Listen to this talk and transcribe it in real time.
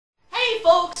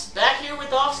folks, back here with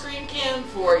Offscreen Kim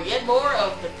for yet more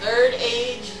of the Third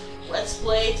Age Let's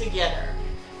Play together.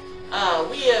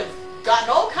 We have gotten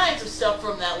all kinds of stuff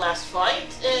from that last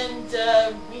fight, and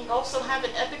we also have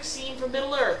an epic scene from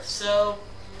Middle-earth, so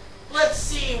let's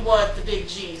see what the big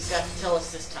G's got to tell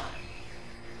us this time.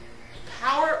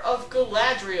 Power of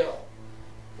Galadriel.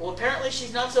 Well, apparently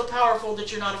she's not so powerful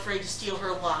that you're not afraid to steal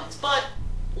her lines, but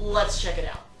let's check it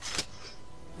out.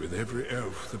 With every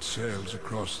elf that sails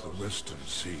across the western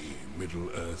sea,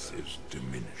 Middle-earth is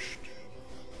diminished.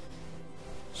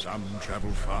 Some travel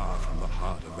far from the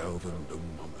heart of elvendom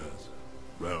on earth,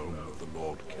 realm of the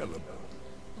Lord Celeborn.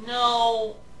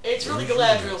 No, it's really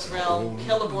Galadriel's realm.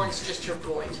 Celeborn's just her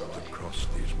boy toy. That cross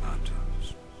these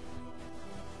mountains.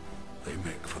 They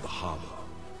make for the harbor,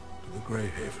 to the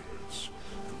Grey Havens,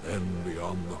 and then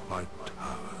beyond the White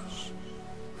Towers,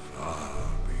 far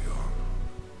beyond.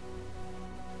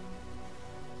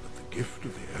 The gift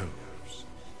of the elves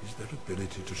is their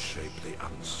ability to shape the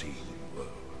unseen world.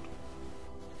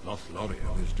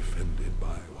 Lothlorien is defended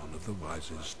by one of the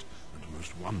wisest and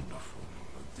most wonderful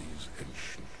of these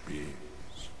ancient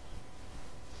beings.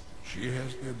 She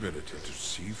has the ability to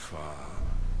see far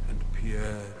and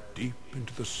peer deep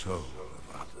into the soul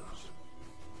of others.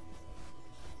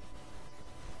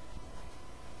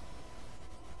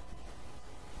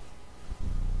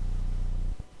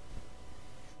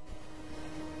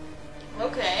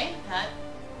 Okay, that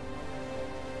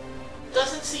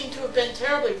doesn't seem to have been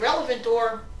terribly relevant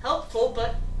or helpful,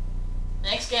 but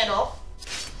thanks, Gandalf.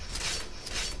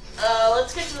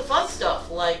 Let's get to the fun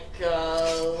stuff, like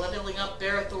leveling up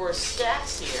Barethor's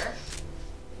stats here.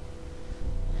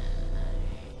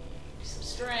 Some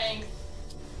strength.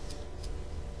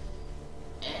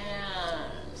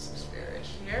 And some spirit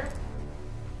here.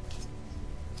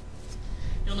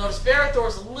 You'll notice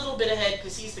Barethor's a little bit ahead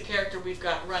because he's the character we've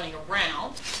got running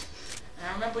around. And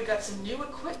I remember we got some new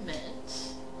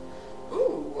equipment.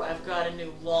 Ooh, I've got a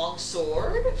new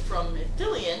longsword from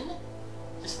Ithilien,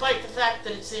 despite the fact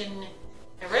that it's in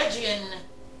Eregion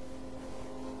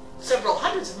several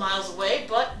hundreds of miles away,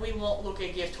 but we won't look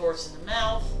a gift horse in the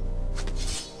mouth,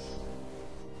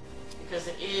 because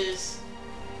it is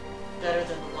better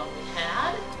than the one we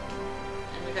had.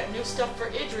 And we got new stuff for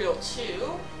Idriel,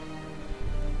 too.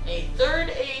 A Third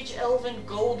Age Elven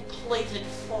gold-plated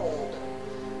fold.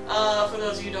 For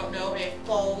those of you who don't know, a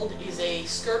fold is a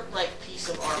skirt-like piece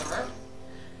of armor.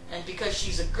 And because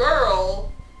she's a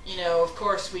girl, you know, of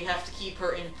course we have to keep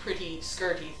her in pretty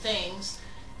skirty things,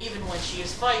 even when she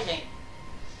is fighting.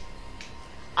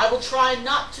 I will try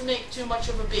not to make too much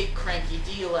of a big cranky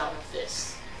deal out of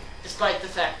this, despite the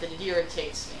fact that it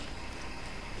irritates me.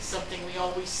 It's something we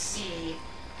always see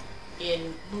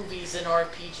in movies and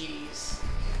RPGs.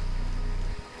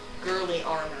 Girly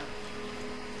armor.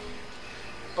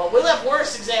 But we'll have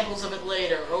worse examples of it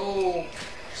later. Oh,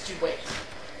 just you wait.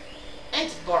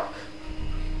 Ent bark.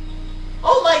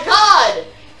 Oh my god!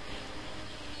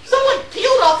 Someone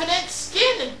peeled off an ent's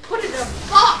skin and put it in a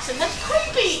box, and that's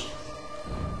creepy!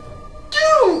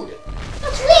 Dude!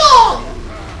 That's wrong!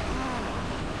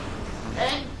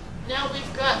 And now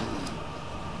we've got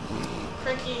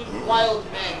cranky wild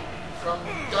men from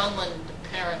Dunland,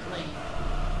 apparently.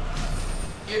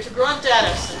 Here to grunt at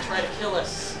us and try to kill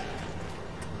us.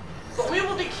 But we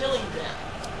will be killing them.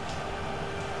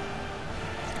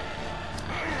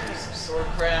 Some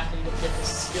swordcraft, need to get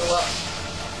this skill up.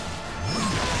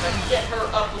 If I can get her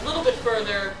up a little bit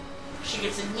further, she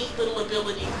gets a neat little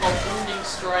ability called Wounding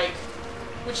Strike,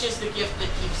 which is the gift that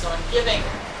keeps on giving.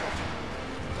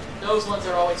 Those ones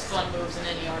are always fun moves in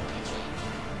any RPG.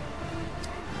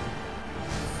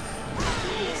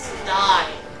 Please,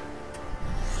 die.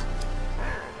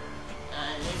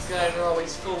 These guys are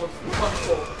always full of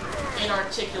wonderful,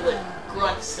 inarticulate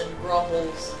grunts and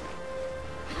grumbles,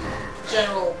 and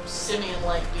general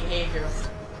simian-like behavior.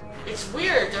 It's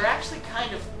weird, they're actually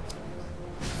kind of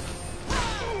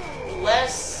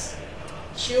less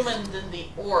human than the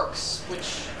orcs,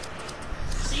 which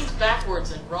seems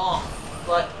backwards and wrong,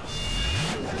 but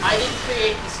I didn't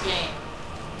create this game.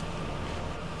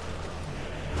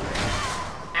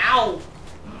 Ow!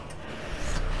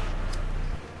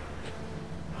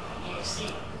 See,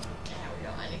 there we go.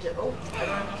 I need to. Oh, I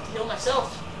don't have to heal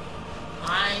myself.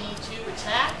 I need to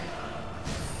attack.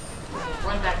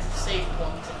 Run back to the save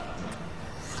point.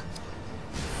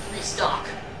 Restock.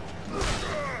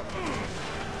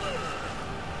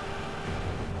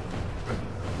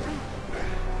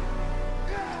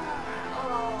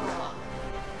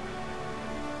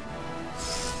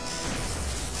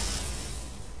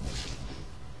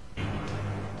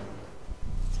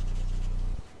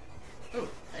 Ooh,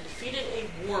 I defeated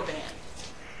a warband.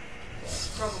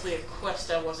 probably a quest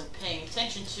I wasn't paying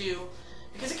attention to,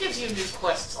 because it gives you new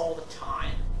quests all the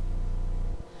time.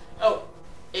 Oh,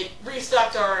 it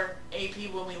restocked our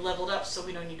AP when we leveled up, so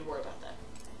we don't need to worry about that.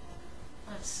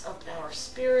 Let's up our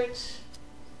spirit.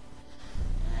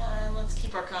 And let's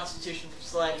keep our constitution from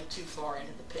sliding too far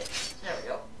into the pit. There we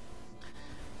go.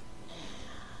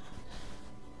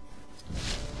 And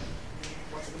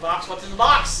what's in the box? What's in the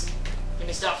box? Give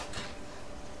me stuff.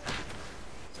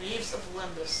 Leaves of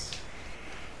Limbus.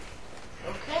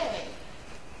 Okay.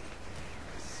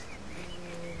 Let's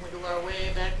wiggle our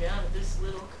way back out of this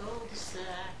little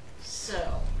cul-de-sac.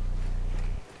 So,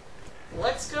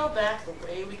 let's go back the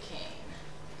way we came.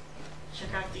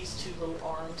 Check out these two little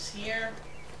arms here.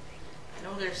 I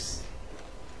know there's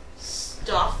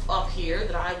stuff up here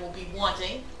that I will be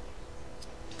wanting.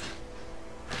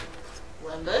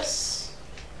 Limbus.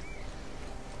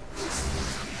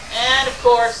 And, of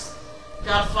course,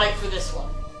 gotta fight for this one.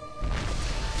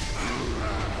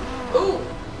 Ooh!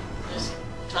 This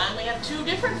time we have two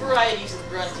different varieties of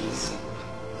grunties.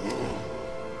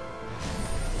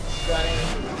 Got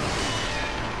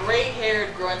a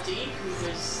gray-haired grunty who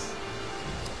is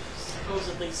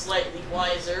supposedly slightly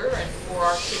wiser and more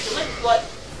articulate, but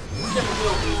never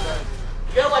will be. But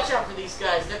you gotta watch out for these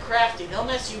guys. They're crafty. They'll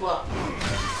mess you up.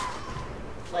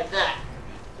 Like that.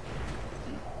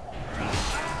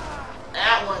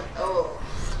 That one. Oh.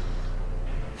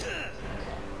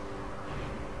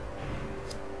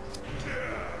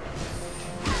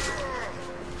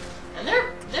 And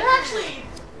they're actually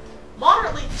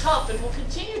moderately tough and will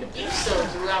continue to be so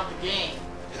throughout the game.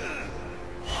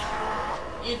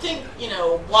 You'd think, you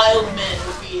know, wild men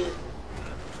would be a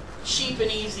cheap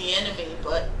and easy enemy,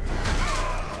 but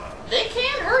they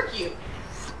can hurt you.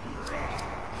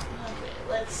 Okay,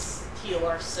 let's heal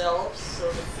ourselves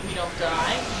so that we don't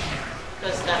die,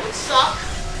 because that would suck.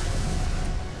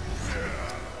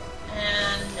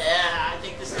 And I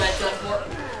think this guy's done for.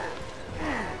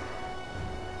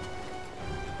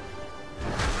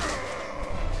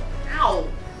 Ow!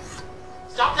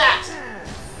 Stop that!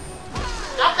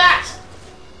 Stop that!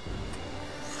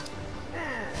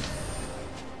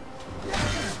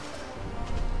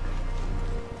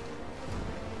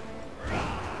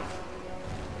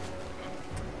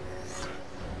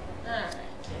 Alright,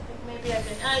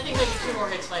 I think maybe 2 more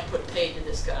hits might put paid to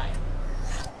this guy.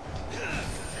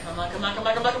 Come on, come on, come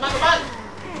on, come on, come on, come on!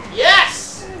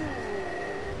 Yes!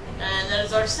 And that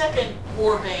is our second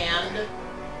war band.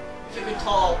 If you could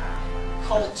call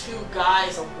 2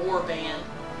 guys a war band.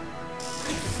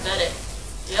 Pretty pathetic.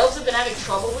 The elves have been having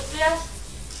trouble with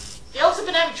this? The elves have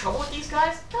been having trouble with these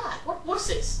guys? God, what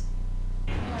wusses.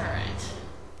 Alright.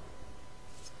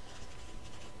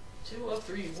 2 of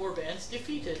 3 war bands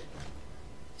defeated.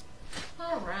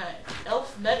 Alright.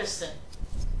 Elf medicine.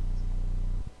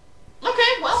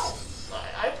 Okay, well,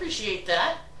 I appreciate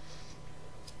that.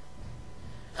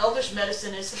 Elvish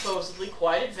medicine is supposedly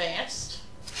quite advanced.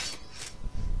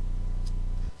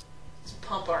 Let's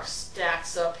pump our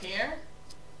stats up here.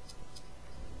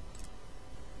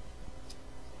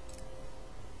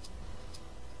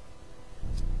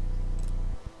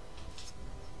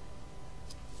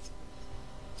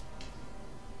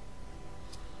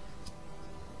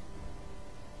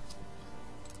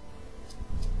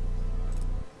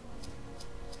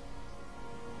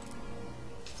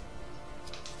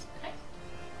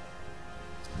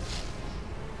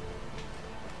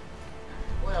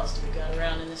 What else do we got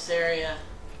around in this area?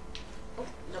 Oh,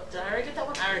 no, did I already get that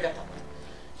one? I already got that one.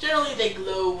 Generally they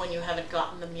glow when you haven't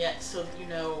gotten them yet, so you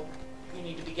know you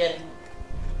need to be getting them.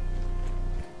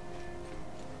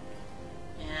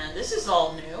 And this is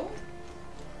all new.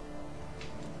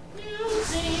 New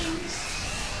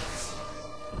things.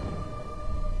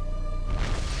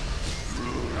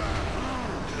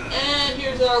 And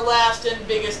here's our last and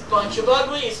biggest bunch of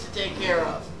uglies to take care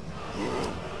of.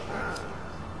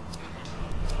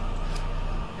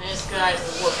 This guy's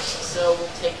the worst, so we'll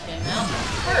take him out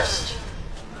first.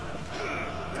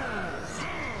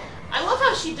 I love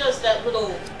how she does that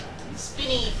little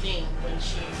spinny thing when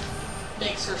she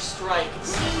makes her strike. It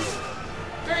seems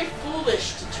very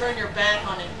foolish to turn your back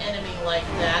on an enemy like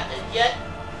that, and yet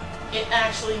it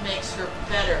actually makes her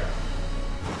better.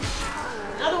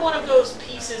 Another one of those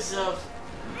pieces of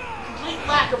complete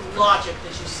lack of logic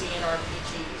that you see in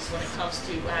RPGs when it comes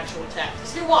to actual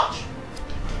tactics. Here, watch!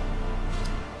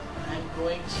 I'm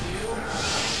going to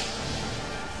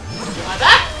do my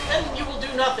back, and you will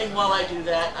do nothing while I do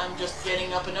that. I'm just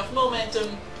getting up enough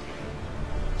momentum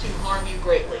to harm you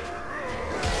greatly.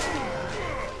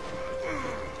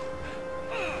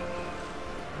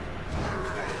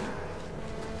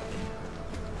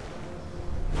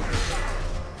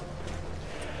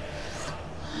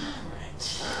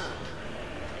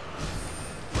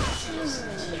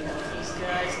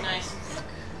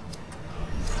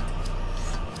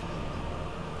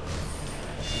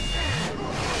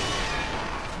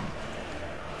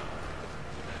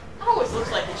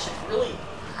 almost looks like it should really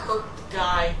hurt the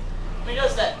guy. When he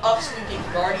does that up-sweeping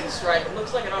guardian strike, it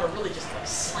looks like it ought to really just like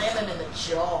slam him in the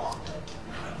jaw.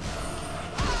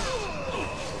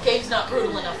 Game's not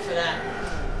brutal enough for that.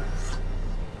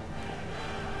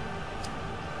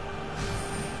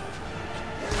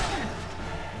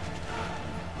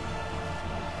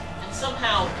 And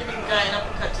somehow, giving the guy an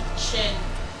uppercut to the chin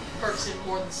hurts him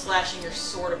more than slashing your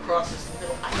sword across his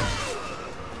middle.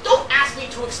 Don't ask me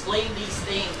to explain these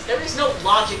things. There is no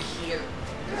logic here.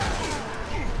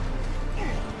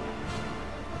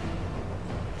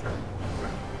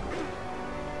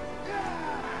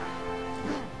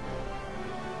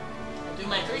 I'll do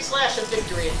my 3 slash of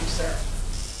victory at you, sir.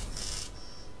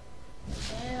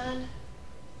 And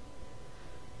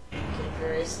get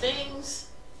various things.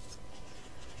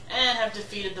 And have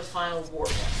defeated the final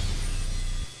warden.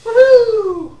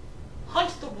 Woohoo!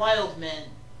 Hunt the wild men.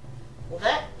 Well,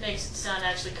 that makes it sound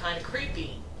actually kind of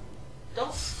creepy.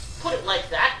 Don't put it like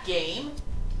that, game.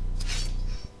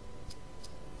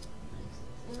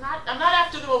 I'm not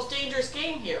after the most dangerous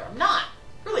game here. I'm not.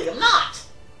 Really, I'm not.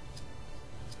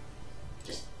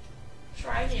 Just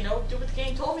trying to, do what the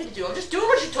game told me to do. I'm just doing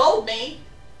what you told me.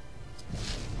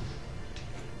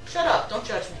 Shut up. Don't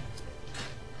judge me.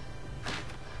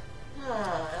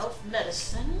 Elf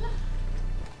medicine.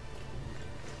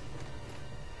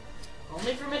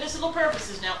 Only for medicinal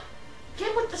purposes now.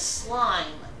 Get with the slime.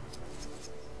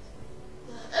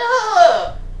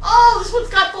 Ugh! Oh, this one's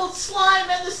got both slime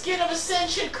and the skin of a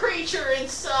sentient creature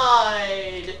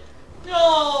inside.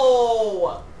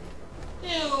 No!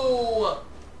 Ew!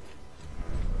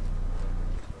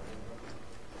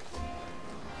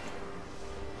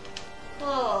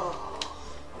 Oh.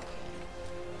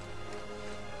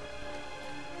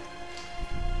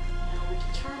 Now we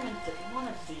determined that one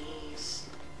of these...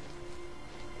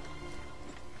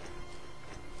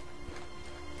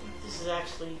 I think this is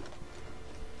actually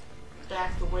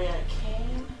back the way I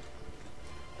came,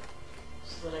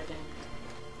 so that I can...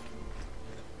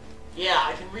 Yeah,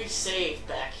 I can resave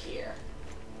back here.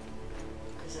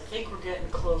 Because I think we're getting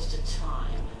close to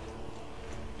time.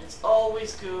 It's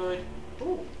always good.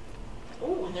 Ooh.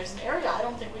 Ooh, and there's an area I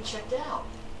don't think we checked out.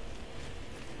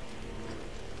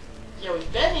 Yeah,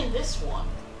 we've been in this one.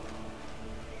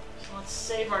 So let's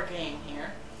save our game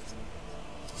here.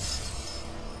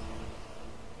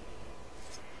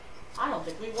 I don't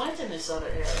think we went in this other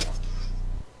area.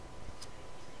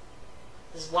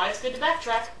 This is why it's good to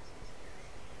backtrack.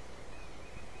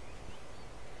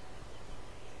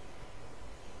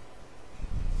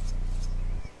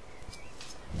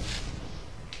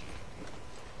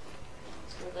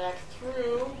 Let's go back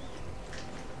through.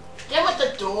 Get with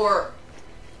the door!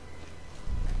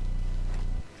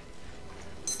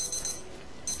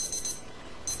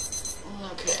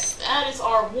 Okay, that is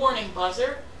our warning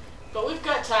buzzer. But we've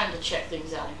got time to check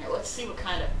things out in here. Let's see what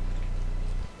kind of...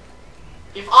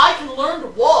 If I can learn to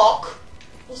walk,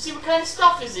 we'll see what kind of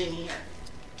stuff is in here.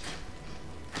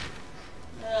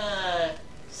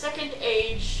 Second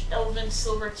Age Elven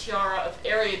Silver Tiara of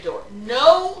Eriador.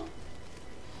 No!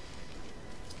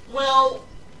 Well,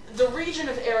 the region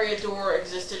of Eriador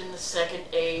existed in the Second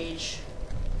Age.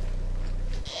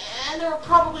 And there were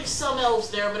probably some elves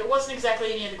there, but it wasn't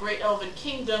exactly any of the great elven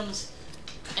kingdoms.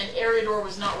 And Eriador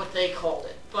was not what they called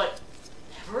it. But,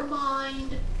 never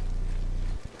mind.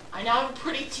 I now have a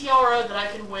pretty tiara that I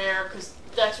can wear, because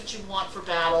that's what you want for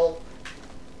battle.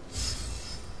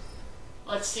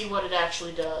 Let's see what it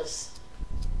actually does.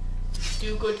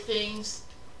 Do good things.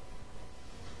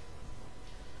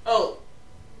 Oh.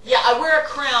 Yeah, I wear a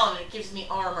crown and it gives me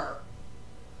armor.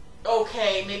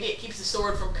 Okay, maybe it keeps the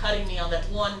sword from cutting me on that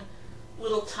one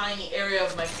little tiny area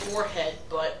of my forehead,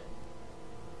 but...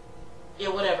 Yeah,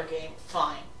 whatever, game.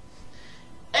 Fine.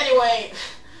 Anyway,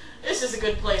 this is a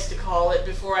good place to call it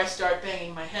before I start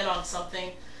banging my head on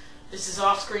something. This is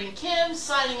Offscreen Kim,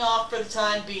 signing off for the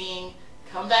time being.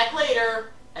 Come back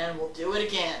later, and we'll do it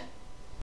again.